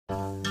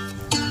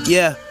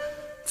Yeah,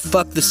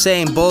 fuck the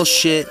same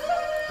bullshit.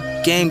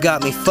 Game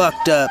got me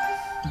fucked up.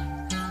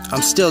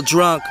 I'm still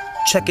drunk,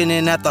 checking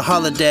in at the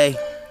Holiday.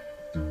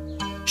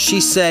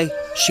 She say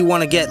she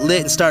wanna get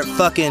lit and start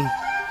fucking.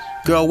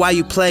 Girl, why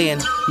you playing?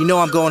 You know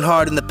I'm going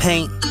hard in the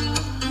paint.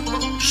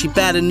 She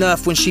bad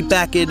enough when she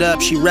back it up,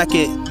 she wreck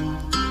it.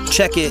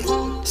 Check it.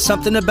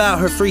 Something about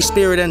her free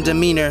spirit and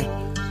demeanor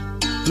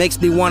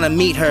makes me wanna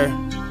meet her.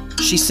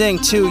 She sing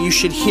too, you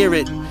should hear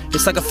it.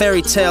 It's like a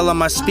fairy tale on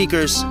my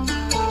speakers.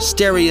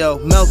 Stereo,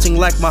 melting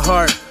like my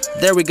heart.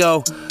 There we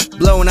go,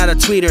 blowing out a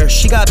tweeter.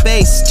 She got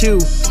bass too,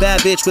 bad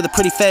bitch with a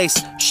pretty face.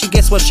 She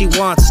gets what she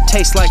wants,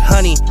 tastes like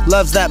honey,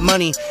 loves that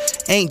money.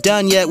 Ain't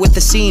done yet with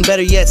the scene,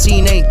 better yet,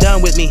 scene ain't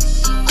done with me.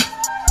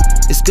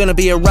 It's gonna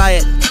be a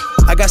riot.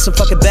 I got some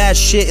fucking bad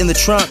shit in the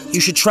trunk, you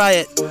should try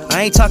it.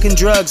 I ain't talking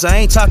drugs, I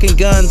ain't talking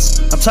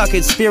guns, I'm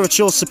talking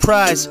spiritual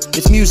surprise.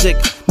 It's music,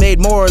 made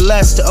more or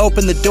less to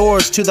open the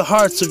doors to the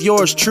hearts of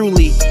yours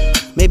truly.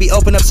 Maybe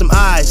open up some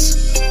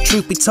eyes.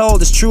 Truth be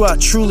told, it's true, I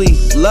truly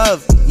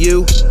love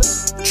you.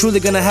 Truly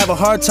gonna have a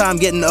hard time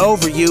getting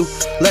over you.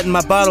 Letting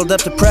my bottled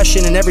up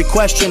depression in every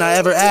question I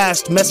ever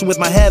asked, messing with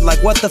my head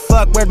like what the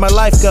fuck, where'd my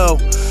life go?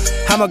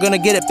 How am I gonna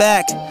get it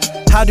back?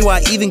 How do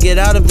I even get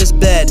out of this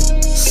bed?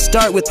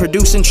 Start with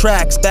producing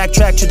tracks,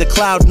 backtrack to the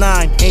cloud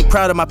 9. Ain't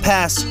proud of my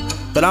past,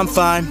 but I'm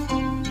fine.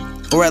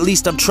 Or at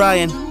least I'm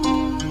trying.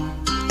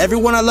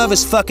 Everyone I love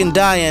is fucking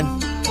dying.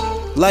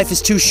 Life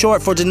is too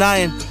short for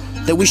denying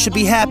that we should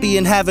be happy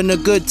and having a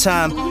good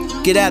time.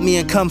 Get at me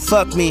and come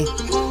fuck me.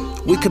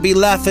 We could be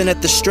laughing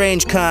at the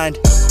strange kind.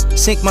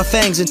 Sink my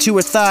fangs into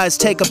her thighs,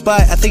 take a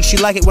bite. I think she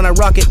like it when I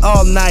rock it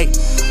all night.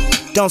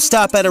 Don't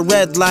stop at a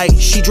red light.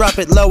 She drop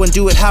it low and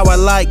do it how I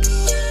like.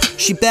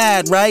 She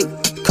bad, right?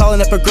 Calling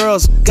up her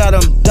girls, got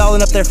them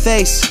dolling up their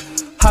face.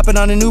 Hopping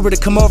on an Uber to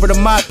come over to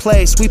my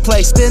place. We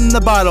play spin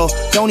the bottle,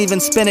 don't even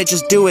spin it,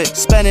 just do it.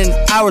 Spending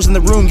hours in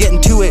the room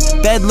getting to it.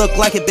 Bed looked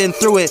like it been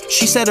through it.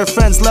 She said her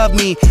friends love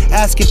me,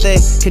 ask if they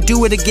could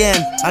do it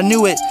again. I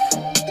knew it,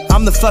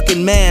 I'm the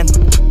fucking man.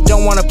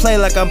 Don't wanna play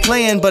like I'm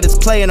playing, but it's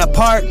playing a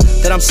part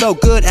that I'm so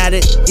good at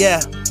it.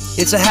 Yeah,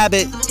 it's a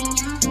habit.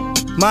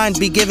 Mind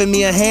be giving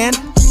me a hand?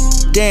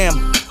 Damn,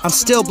 I'm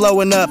still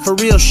blowing up, for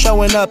real,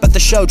 showing up at the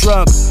show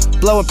drunk.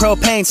 Blowing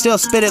propane, still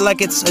spit it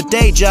like it's a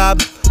day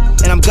job.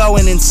 And I'm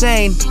going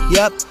insane,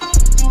 yup.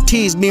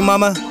 Tease me,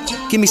 mama,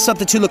 give me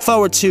something to look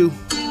forward to.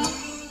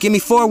 Give me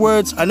 4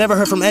 words I never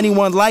heard from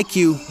anyone like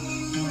you.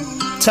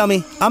 Tell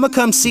me, I'ma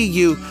come see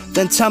you,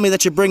 then tell me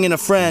that you're bringing a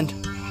friend.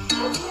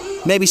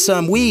 Maybe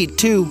some weed,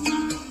 too.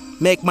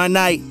 Make my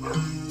night.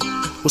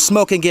 We'll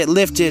smoke and get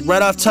lifted.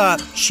 Right off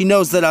top, she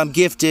knows that I'm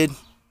gifted.